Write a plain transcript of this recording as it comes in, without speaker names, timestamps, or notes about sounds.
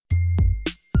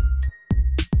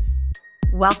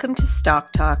Welcome to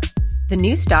Stock Talk, the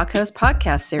new Stockhouse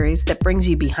podcast series that brings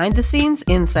you behind-the-scenes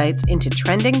insights into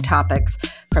trending topics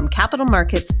from capital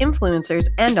markets, influencers,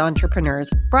 and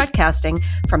entrepreneurs, broadcasting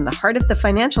from the heart of the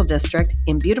financial district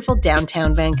in beautiful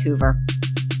downtown Vancouver.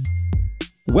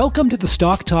 Welcome to the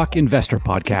Stock Talk Investor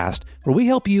Podcast, where we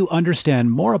help you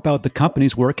understand more about the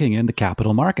companies working in the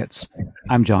capital markets.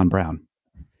 I'm John Brown.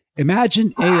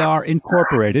 Imagine AR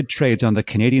Incorporated trades on the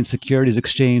Canadian Securities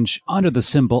Exchange under the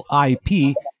symbol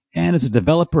IP and is a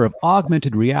developer of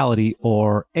augmented reality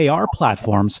or AR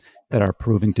platforms that are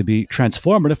proving to be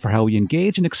transformative for how we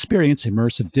engage and experience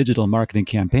immersive digital marketing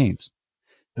campaigns.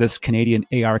 This Canadian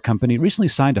AR company recently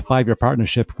signed a 5-year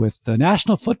partnership with the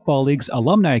National Football League's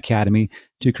Alumni Academy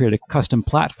to create a custom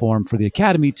platform for the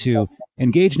Academy to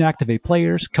engage and activate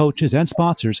players, coaches, and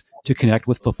sponsors to connect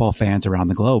with football fans around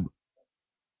the globe.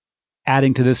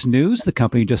 Adding to this news, the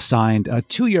company just signed a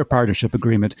 2-year partnership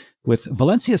agreement with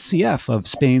Valencia CF of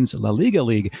Spain's La Liga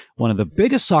League, one of the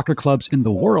biggest soccer clubs in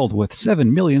the world with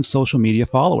 7 million social media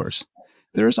followers.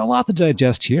 There's a lot to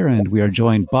digest here, and we are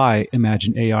joined by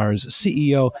Imagine AR's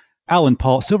CEO, Alan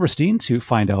Paul Silverstein, to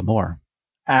find out more.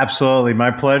 Absolutely. My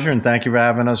pleasure, and thank you for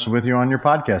having us with you on your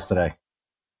podcast today.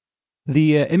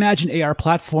 The Imagine AR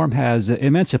platform has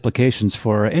immense implications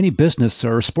for any business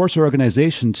or sports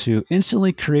organization to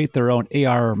instantly create their own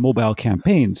AR mobile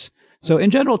campaigns. So in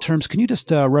general terms, can you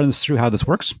just run us through how this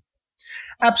works?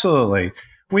 Absolutely.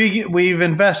 We've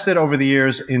invested over the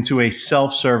years into a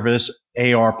self-service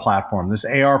AR platform. This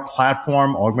AR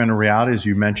platform, augmented reality, as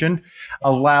you mentioned,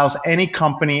 allows any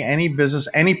company, any business,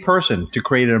 any person to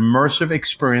create an immersive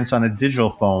experience on a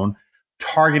digital phone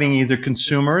targeting either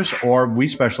consumers or we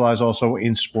specialize also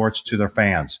in sports to their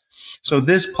fans. So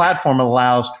this platform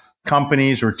allows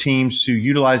companies or teams to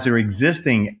utilize their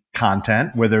existing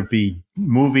content, whether it be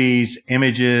movies,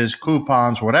 images,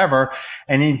 coupons, whatever,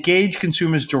 and engage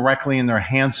consumers directly in their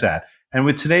handset. And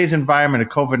with today's environment of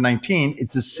COVID-19,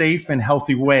 it's a safe and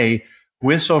healthy way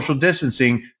with social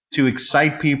distancing to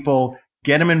excite people,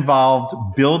 get them involved,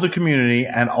 build a community,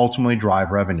 and ultimately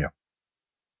drive revenue.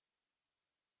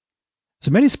 So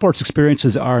many sports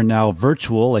experiences are now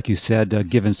virtual, like you said,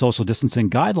 given social distancing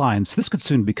guidelines. This could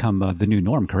soon become the new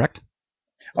norm, correct?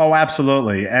 Oh,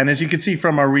 absolutely. And as you can see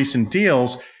from our recent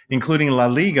deals, including La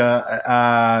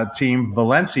Liga team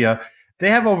Valencia, they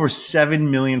have over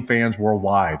 7 million fans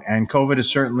worldwide. And COVID has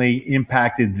certainly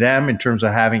impacted them in terms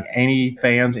of having any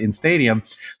fans in stadium.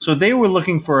 So they were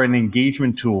looking for an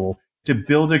engagement tool to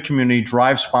build their community,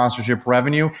 drive sponsorship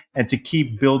revenue, and to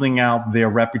keep building out their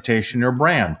reputation, their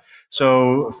brand.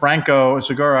 So Franco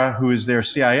Segura, who is their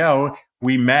CIO,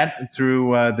 we met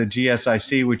through the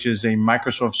GSIC, which is a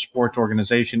Microsoft sports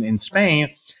organization in Spain.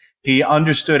 He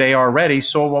understood AR already,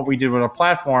 saw what we did with our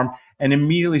platform, and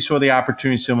immediately saw the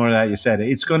opportunity similar to that you said.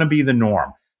 It's going to be the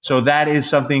norm. So that is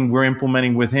something we're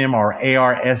implementing with him, our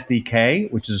AR SDK,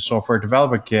 which is a software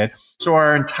development kit. So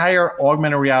our entire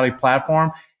augmented reality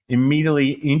platform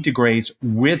immediately integrates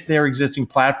with their existing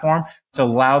platform to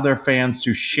allow their fans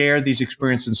to share these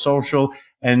experiences in social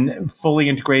and fully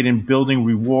integrate in building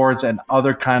rewards and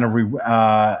other kind of,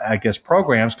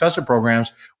 programs, custom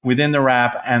programs within their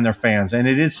app and their fans. And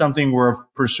it is something we're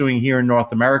pursuing here in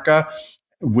North America,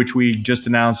 which we just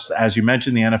announced, as you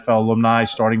mentioned, the NFL alumni,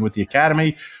 starting with the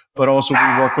Academy, but also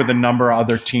we work with a number of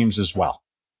other teams as well.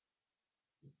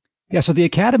 Yeah, so the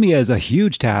Academy has a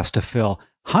huge task to fill.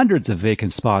 Hundreds of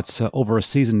vacant spots over a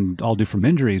season, all due from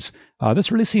injuries.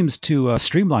 This really seems to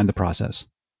streamline the process.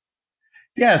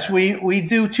 Yes, we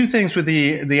do two things with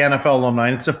the NFL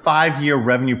alumni. It's a 5-year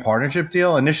revenue partnership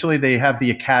deal. Initially, they have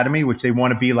the Academy, which they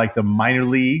want to be like the minor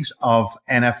leagues of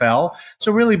NFL.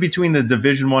 So really between the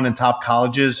Division I and top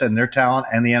colleges and their talent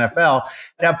and the NFL,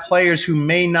 to have players who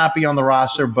may not be on the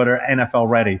roster but are NFL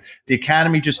ready. The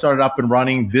Academy just started up and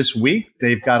running this week.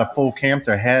 They've got a full camp.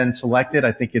 They're hand selected.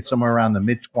 I think it's somewhere around the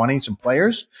mid-20s of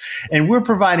players. And we're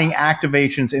providing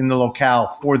activations in the locale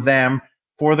for them,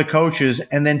 for the coaches,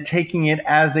 and then taking it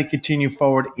as they continue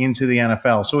forward into the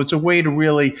NFL. So it's a way to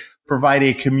really provide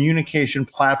a communication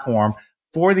platform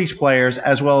for these players,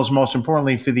 as well as most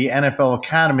importantly for the NFL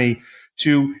Academy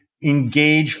to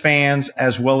engage fans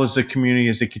as well as the community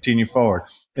as they continue forward.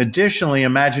 Additionally,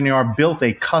 Imagine AR built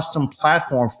a custom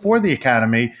platform for the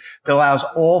Academy that allows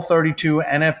all 32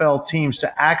 NFL teams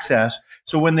to access.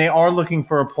 So when they are looking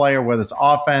for a player, whether it's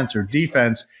offense or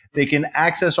defense, they can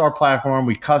access our platform.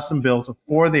 We custom built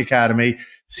for the Academy,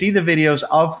 see the videos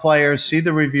of players, see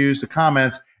the reviews, the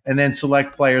comments, and then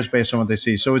select players based on what they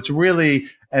see. So it's really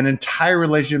an entire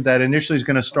relationship that initially is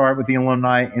going to start with the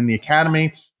alumni in the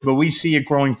Academy, but we see it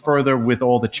growing further with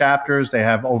all the chapters. They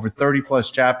have over 30 plus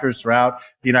chapters throughout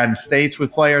the United States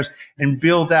with players, and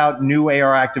build out new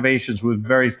AR activations with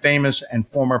very famous and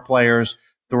former players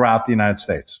throughout the United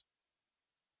States.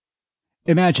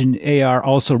 Imagine AR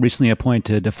also recently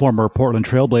appointed a former Portland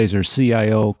Trailblazers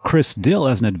CIO Chris Dill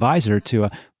as an advisor to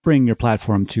bring your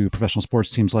platform to professional sports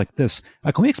teams like this.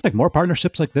 Can we expect more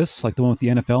partnerships like this, like the one with the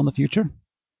NFL in the future?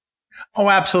 Oh,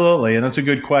 absolutely. And that's a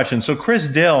good question. So Chris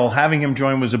Dill, having him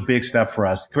join was a big step for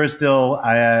us. Chris Dill,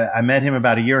 I met him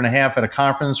about a year and a half at a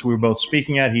conference we were both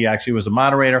speaking at. He actually was a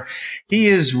moderator. He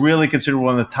is really considered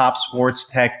one of the top sports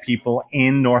tech people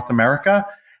in North America.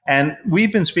 And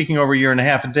we've been speaking over a year and a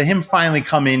half. And to him finally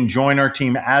come in, join our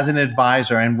team as an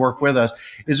advisor and work with us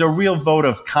is a real vote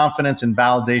of confidence and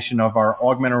validation of our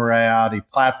augmented reality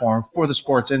platform for the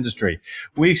sports industry.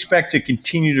 We expect to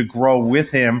continue to grow with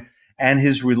him and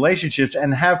his relationships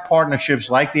and have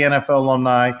partnerships like the NFL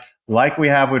alumni, like we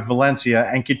have with Valencia,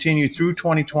 and continue through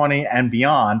 2020 and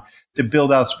beyond to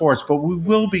build out sports. But we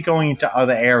will be going into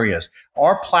other areas.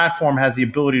 Our platform has the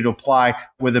ability to apply,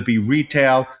 whether it be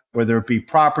retail, whether it be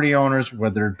property owners,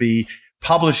 whether it be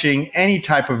publishing, any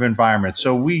type of environment.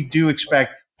 So we do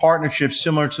expect partnerships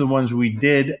similar to the ones we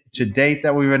did to date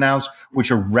that we've announced,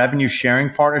 which are revenue sharing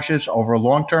partnerships over a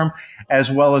long term, as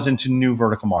well as into new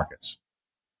vertical markets.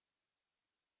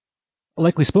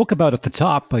 Like we spoke about at the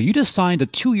top, you just signed a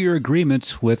 2-year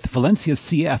agreement with Valencia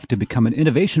CF to become an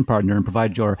innovation partner and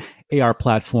provide your AR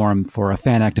platform for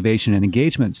fan activation and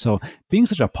engagement. So being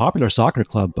such a popular soccer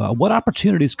club, what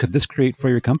opportunities could this create for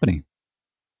your company?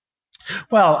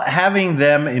 Well, having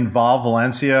them involve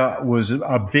Valencia was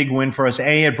a big win for us.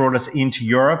 It brought us into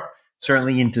Europe,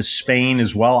 certainly into Spain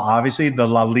as well. Obviously, the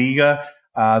La Liga,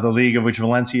 the league of which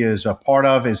Valencia is a part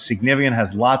of, is significant,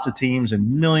 has lots of teams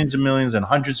and millions and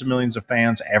hundreds of millions of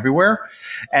fans everywhere.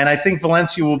 And I think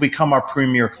Valencia will become our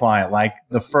premier client, like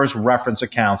the first reference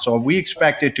account. So we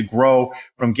expect it to grow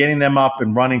from getting them up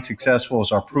and running successful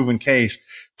as our proven case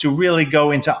to really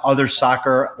go into other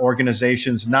soccer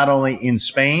organizations, not only in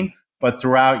Spain, but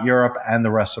throughout Europe and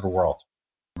the rest of the world.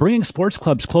 Bringing sports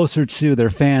clubs closer to their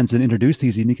fans and introduce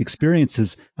these unique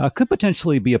experiences could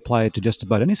potentially be applied to just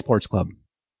about any sports club.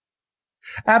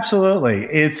 Absolutely.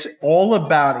 It's all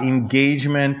about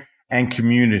engagement and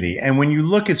community. And when you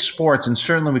look at sports, and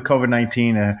certainly with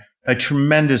COVID-19, a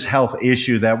tremendous health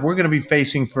issue that we're going to be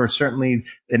facing for certainly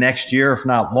the next year, if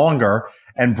not longer,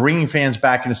 and bringing fans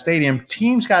back in the stadium,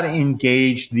 teams got to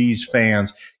engage these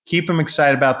fans, keep them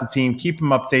excited about the team, keep them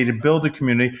updated, build a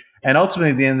community. And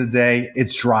ultimately, at the end of the day,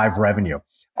 it's drive revenue.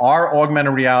 Our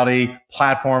augmented reality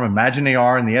platform, Imagine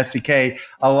AR and the SDK,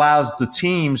 allows the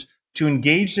teams to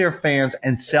engage their fans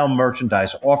and sell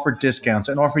merchandise, offer discounts,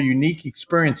 and offer unique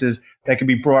experiences that can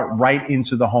be brought right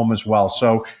into the home as well.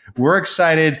 So we're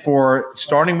excited for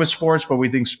starting with sports, but we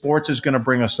think sports is going to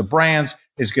bring us the brands,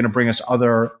 is going to bring us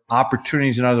other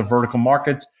opportunities in other vertical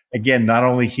markets. Again, not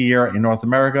only here in North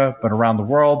America, but around the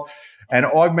world. And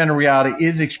augmented reality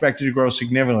is expected to grow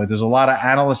significantly. There's a lot of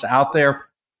analysts out there.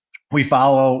 We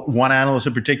follow one analyst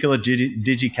in particular,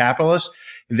 DigiCapitalist.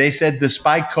 They said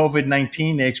despite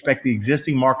COVID-19, they expect the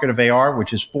existing market of AR,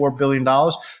 which is $4 billion,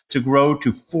 to grow to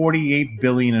 $48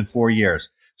 billion in 4 years.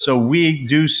 So we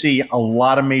do see a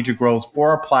lot of major growth for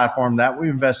our platform that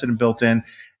we've invested and built in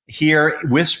here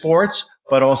with sports,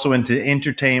 but also into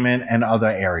entertainment and other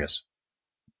areas.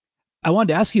 I wanted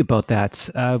to ask you about that.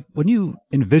 When you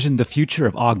envision the future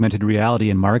of augmented reality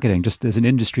in marketing, just as an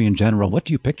industry in general, what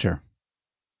do you picture?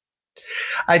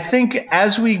 I think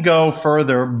as we go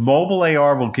further, mobile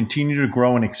AR will continue to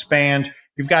grow and expand.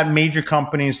 You've got major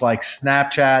companies like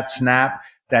Snapchat, Snap,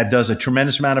 that does a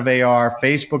tremendous amount of AR.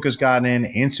 Facebook has gotten in,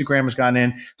 Instagram has gotten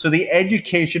in. So the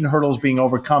education hurdle is being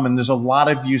overcome, and there's a lot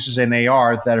of uses in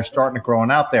AR that are starting to grow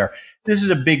out there. This is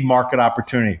a big market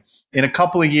opportunity. In a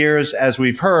couple of years, as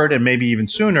we've heard, and maybe even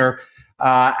sooner,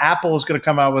 Apple is going to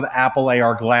come out with Apple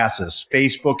AR glasses.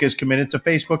 Facebook is committed to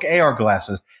Facebook AR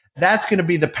glasses. That's going to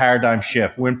be the paradigm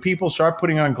shift when people start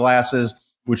putting on glasses,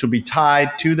 which will be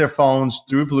tied to their phones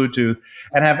through Bluetooth,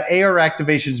 and have AR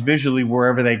activations visually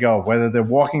wherever they go. Whether they're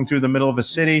walking through the middle of a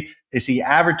city, they see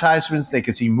advertisements, they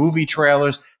can see movie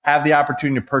trailers, have the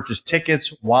opportunity to purchase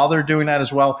tickets while they're doing that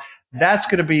as well. That's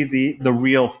going to be the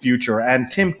real future.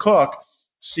 And Tim Cook,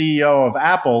 CEO of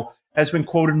Apple, has been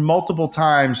quoted multiple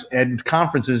times at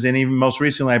conferences, and even most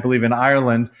recently, I believe, in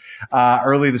Ireland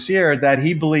early this year, that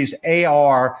he believes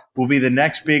AR will be the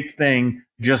next big thing,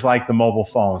 just like the mobile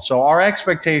phone. So our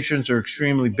expectations are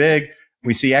extremely big.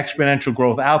 We see exponential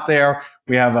growth out there.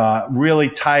 We have a really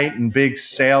tight and big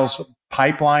sales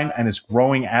pipeline, and it's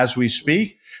growing as we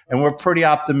speak. And we're pretty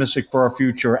optimistic for our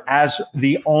future as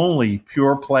the only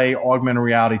pure play augmented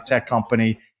reality tech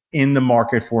company in the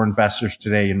market for investors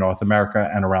today in North America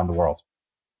and around the world.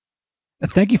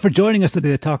 Thank you for joining us today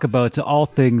to talk about all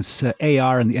things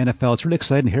AR and the NFL. It's really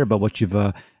exciting to hear about what you've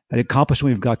accomplished and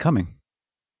what you've got coming.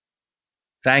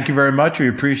 Thank you very much. We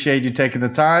appreciate you taking the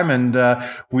time, and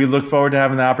we look forward to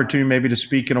having the opportunity maybe to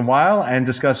speak in a while and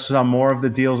discuss some more of the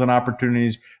deals and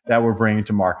opportunities that we're bringing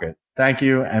to market. Thank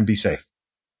you, and be safe.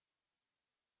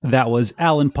 That was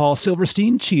Alan Paul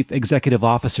Silverstein, Chief Executive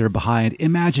Officer behind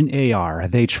Imagine AR.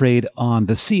 They trade on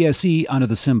the CSE under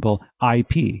the symbol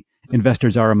IP.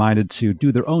 Investors are reminded to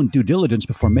do their own due diligence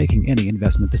before making any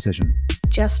investment decision.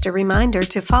 Just a reminder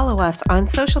to follow us on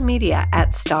social media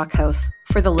at Stockhouse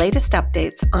for the latest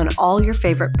updates on all your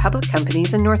favorite public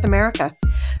companies in North America.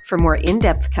 For more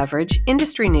in-depth coverage,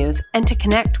 industry news, and to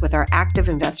connect with our active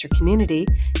investor community,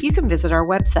 you can visit our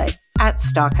website at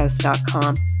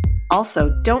stockhouse.com. Also,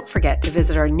 don't forget to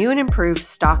visit our new and improved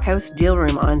Stockhouse Deal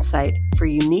Room on site for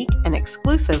unique and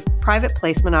exclusive private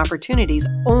placement opportunities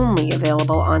only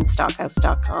available on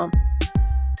stockhouse.com.